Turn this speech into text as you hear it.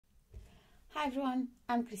Hi everyone,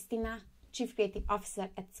 I'm Christina, Chief Creative Officer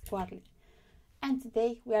at Squirrly, and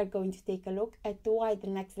today we are going to take a look at why the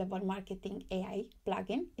Next Level Marketing AI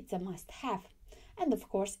plugin it's a must-have, and of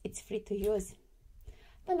course it's free to use.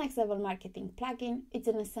 The Next Level Marketing plugin is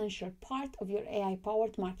an essential part of your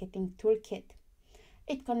AI-powered marketing toolkit.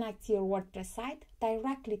 It connects your WordPress site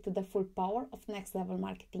directly to the full power of Next Level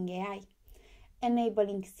Marketing AI,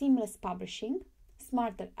 enabling seamless publishing,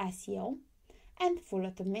 smarter SEO, and full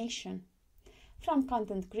automation, from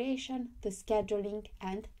content creation to scheduling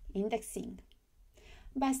and indexing.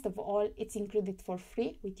 Best of all, it's included for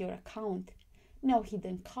free with your account. No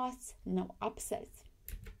hidden costs, no upsells.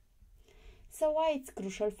 So why it's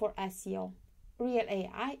crucial for SEO? Real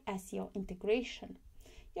AI SEO integration.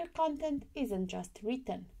 Your content isn't just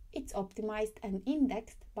written, it's optimized and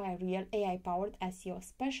indexed by a real AI-powered SEO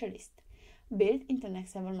specialist, built into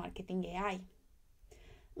Next Level Marketing AI.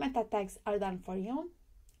 Meta tags are done for you.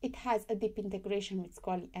 It has a deep integration with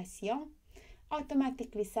Squirrly SEO,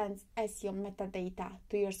 automatically sends SEO metadata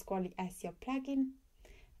to your Squirrly SEO plugin.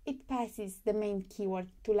 It passes the main keyword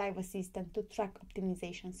to Live Assistant to track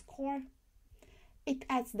optimization score. It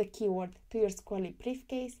adds the keyword to your Squirrly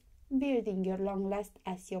briefcase, building your long-last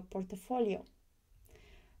SEO portfolio.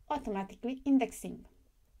 Automatically indexing.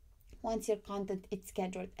 Once your content is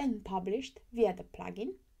scheduled and published via the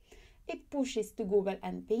plugin, it pushes to Google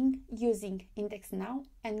and Bing using Index Now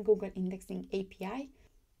and Google Indexing API,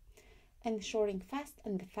 ensuring fast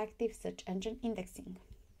and effective search engine indexing.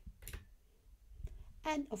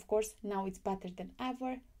 And of course, now it's better than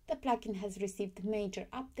ever. The plugin has received major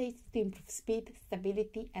updates to improve speed,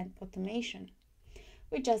 stability, and automation.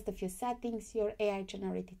 With just a few settings, your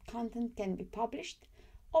AI-generated content can be published,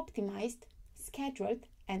 optimized, scheduled,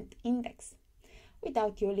 and indexed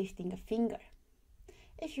without you lifting a finger.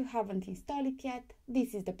 If you haven't installed it yet,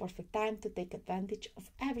 this is the perfect time to take advantage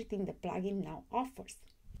of everything the plugin now offers.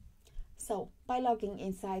 So, by logging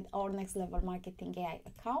inside our Next Level Marketing AI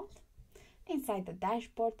account, inside the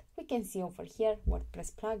dashboard, we can see over here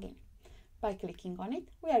WordPress plugin. By clicking on it,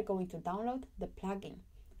 we are going to download the plugin,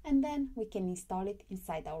 and then we can install it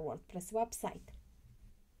inside our WordPress website.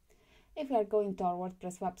 If we are going to our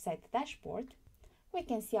WordPress website dashboard, we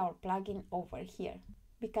can see our plugin over here,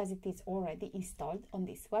 because it is already installed on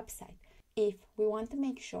this website. If we want to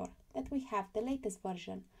make sure that we have the latest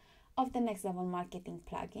version of the Next Level Marketing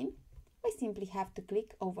plugin, we simply have to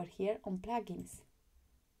click over here on plugins.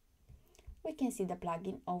 We can see the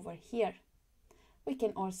plugin over here. We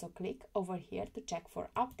can also click over here to check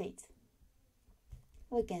for updates.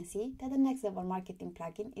 We can see that the Next Level Marketing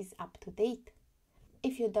plugin is up to date.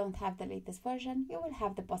 If you don't have the latest version, you will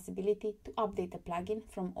have the possibility to update the plugin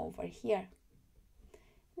from over here.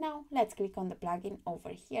 Now let's click on the plugin over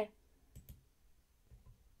here.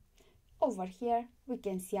 Over here we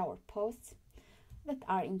can see our posts that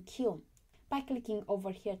are in queue. By clicking over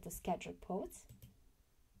here to schedule posts,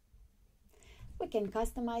 we can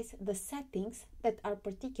customize the settings that are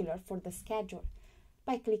particular for the schedule.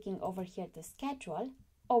 By clicking over here to schedule,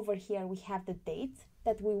 over here we have the dates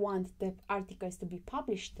that we want the articles to be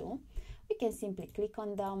published to. We can simply click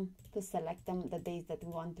on them to select them the days that we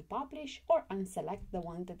want to publish, or unselect the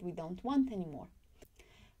one that we don't want anymore.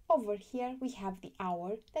 Over here we have the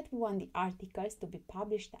hour that we want the articles to be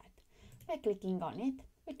published at. By clicking on it,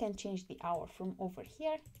 we can change the hour from over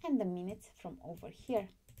here and the minutes from over here.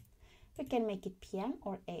 We can make it PM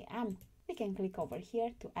or AM. We can click over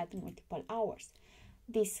here to add multiple hours.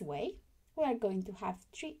 This way, we are going to have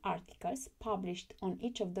 3 articles published on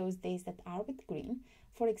each of those days that are with green.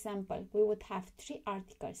 For example, we would have 3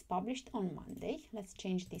 articles published on Monday. Let's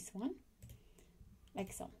change this one,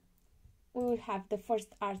 like so. We will have the first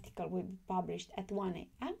article will be published at 1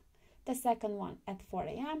 a.m., the second one at 4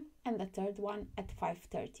 a.m., and the third one at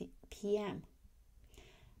 5:30 p.m.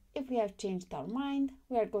 If we have changed our mind,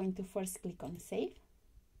 we are going to first click on Save.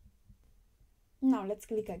 Now let's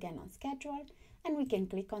click again on Schedule, and we can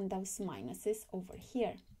click on those minuses over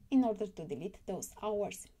here in order to delete those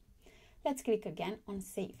hours. Let's click again on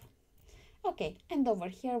Save. Okay, and over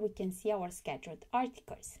here we can see our scheduled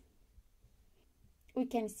articles. We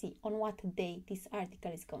can see on what day this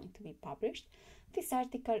article is going to be published. This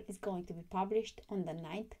article is going to be published on the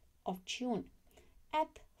 9th of June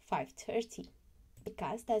at 5:30,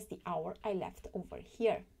 because that's the hour I left over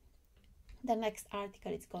here. The next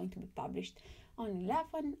article is going to be published on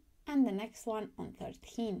 11 and the next one on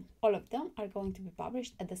 13. All of them are going to be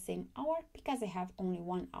published at the same hour because I have only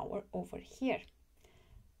 1 hour over here.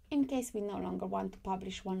 In case we no longer want to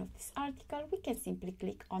publish one of this article, we can simply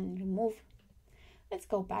click on Remove. Let's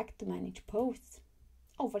go back to Manage Posts.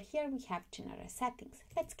 Over here we have General Settings.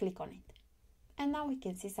 Let's click on it. And now we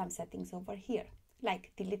can see some settings over here,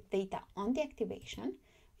 like delete data on deactivation.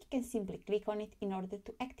 We can simply click on it in order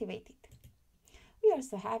to activate it. We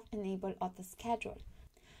also have enable auto schedule.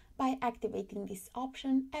 By activating this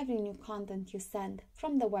option, every new content you send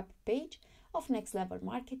from the web page of Next Level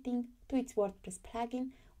Marketing to its WordPress plugin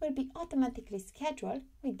will be automatically scheduled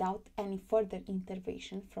without any further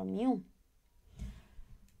intervention from you.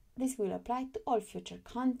 This will apply to all future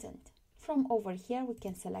content. From over here, we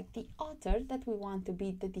can select the author that we want to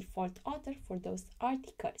be the default author for those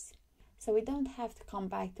articles. So we don't have to come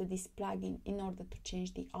back to this plugin in order to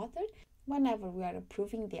change the author whenever we are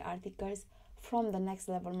approving the articles from the Next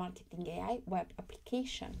Level Marketing AI web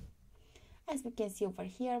application. As we can see over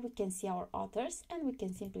here, we can see our authors and we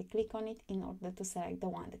can simply click on it in order to select the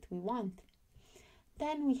one that we want.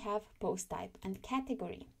 Then we have post type and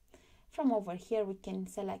category. From over here, we can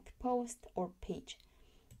select post or page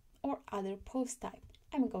or other post type.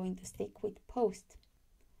 I'm going to stick with post.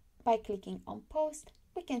 By clicking on post,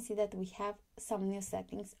 we can see that we have some new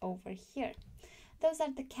settings over here. Those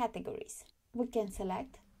are the categories. We can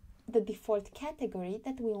select the default category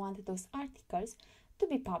that we want those articles to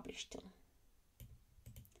be published to,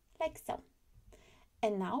 like so.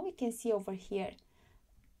 And now we can see over here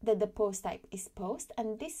that the post type is post,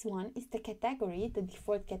 and this one is the category, the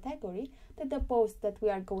default category, that the posts that we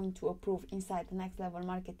are going to approve inside the Next Level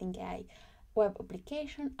Marketing AI web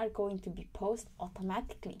application are going to be post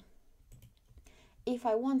automatically. If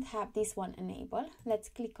I won't have this one enabled, let's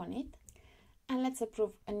click on it and let's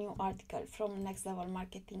approve a new article from Next Level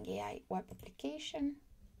Marketing AI web application.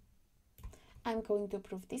 I'm going to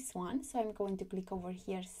approve this one, so I'm going to click over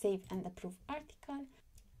here, save and approve article,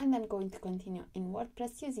 and I'm going to continue in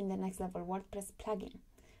WordPress using the Next Level WordPress plugin.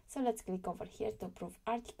 So let's click over here to approve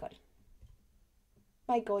article.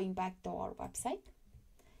 By going back to our website,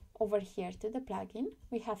 over here to the plugin,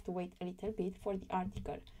 we have to wait a little bit for the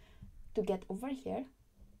article to get over here.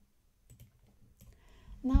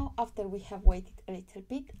 Now, after we have waited a little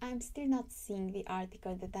bit, I'm still not seeing the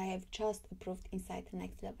article that I have just approved inside the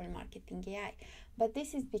Next Level Marketing AI, but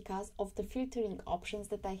this is because of the filtering options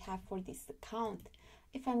that I have for this account.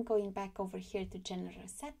 If I'm going back over here to general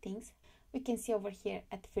settings, we can see over here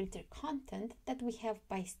at filter content that we have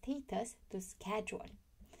by status to schedule.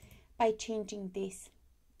 By changing this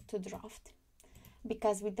to draft,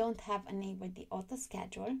 because we don't have enabled the auto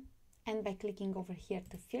schedule, and by clicking over here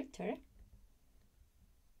to filter,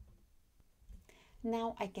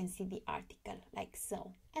 now I can see the article like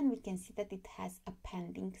so, and we can see that it has a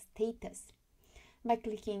pending status. By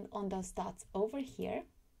clicking on those dots over here,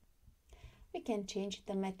 we can change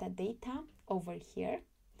the metadata over here.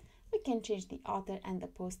 We can change the author and the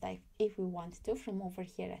post type if we want to from over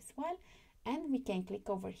here as well, and we can click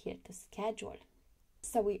over here to schedule.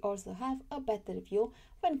 So we also have a better view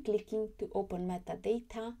when clicking to open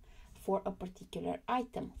metadata for a particular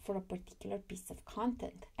item, for a particular piece of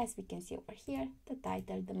content. As we can see over here, the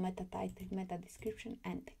title, the meta title, meta description,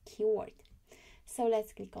 and the keyword. So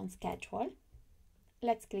let's click on schedule.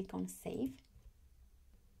 Let's click on save.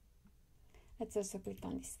 Let's also click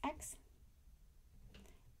on this X.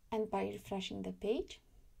 And by refreshing the page,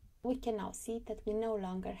 we can now see that we no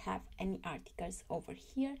longer have any articles over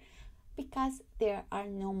here because there are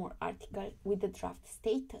no more articles with the draft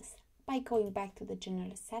status. By going back to the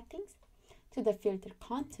general settings, to the filter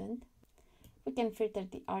content, we can filter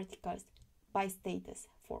the articles by status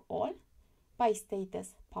for all, by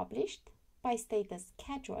status published, by status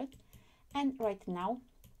scheduled, and right now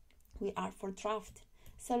we are for draft.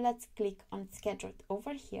 So let's click on scheduled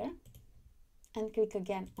over here and click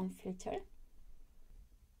again on filter.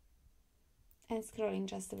 And scrolling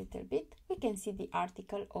just a little bit, we can see the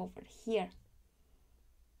article over here.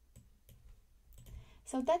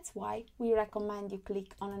 So that's why we recommend you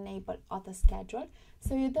click on enable auto schedule,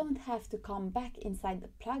 so you don't have to come back inside the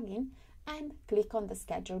plugin and click on the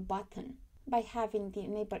schedule button. By having the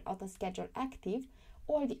enable auto schedule active,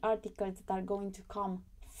 all the articles that are going to come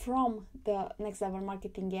from the Next Level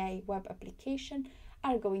Marketing AI web application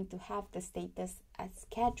are going to have the status as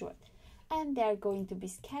scheduled, and they are going to be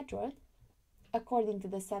scheduled according to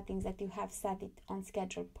the settings that you have set it on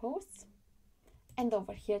schedule posts, and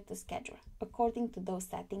over here to schedule according to those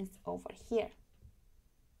settings over here.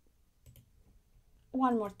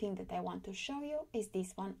 One more thing that I want to show you is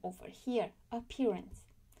this one over here, appearance.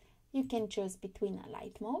 You can choose between a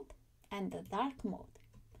light mode and a dark mode.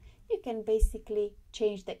 You can basically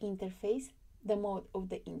change the interface, the mode of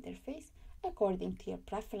the interface, according to your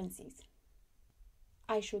preferences.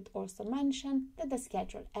 I should also mention that the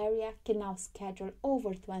schedule area can now schedule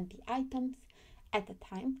over 20 items at a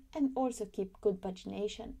time and also keep good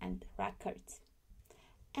pagination and records.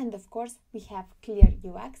 And of course, we have clear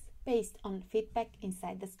UX based on feedback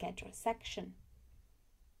inside the schedule section.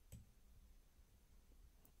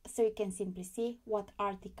 So you can simply see what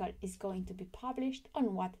article is going to be published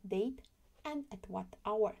on what date and at what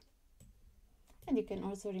hour. And you can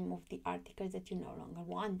also remove the articles that you no longer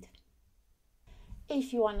want.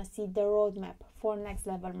 If you want to see the roadmap for Next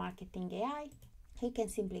Level Marketing AI, you can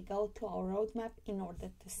simply go to our roadmap in order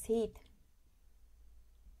to see it.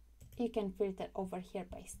 You can filter over here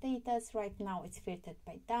by status. Right now it's filtered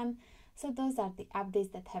by done. So those are the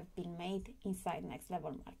updates that have been made inside Next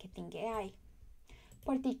Level Marketing AI.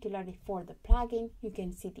 Particularly for the plugin, you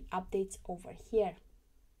can see the updates over here.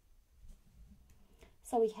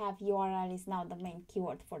 So we have URL is now the main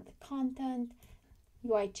keyword for the content,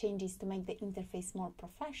 UI changes to make the interface more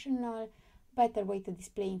professional, better way to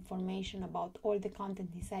display information about all the content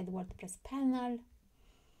inside the WordPress panel,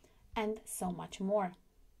 and so much more.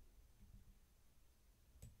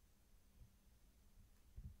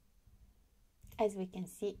 As we can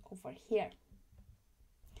see over here.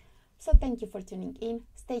 So thank you for tuning in,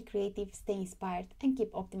 stay creative, stay inspired, and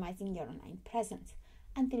keep optimizing your online presence.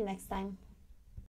 Until next time.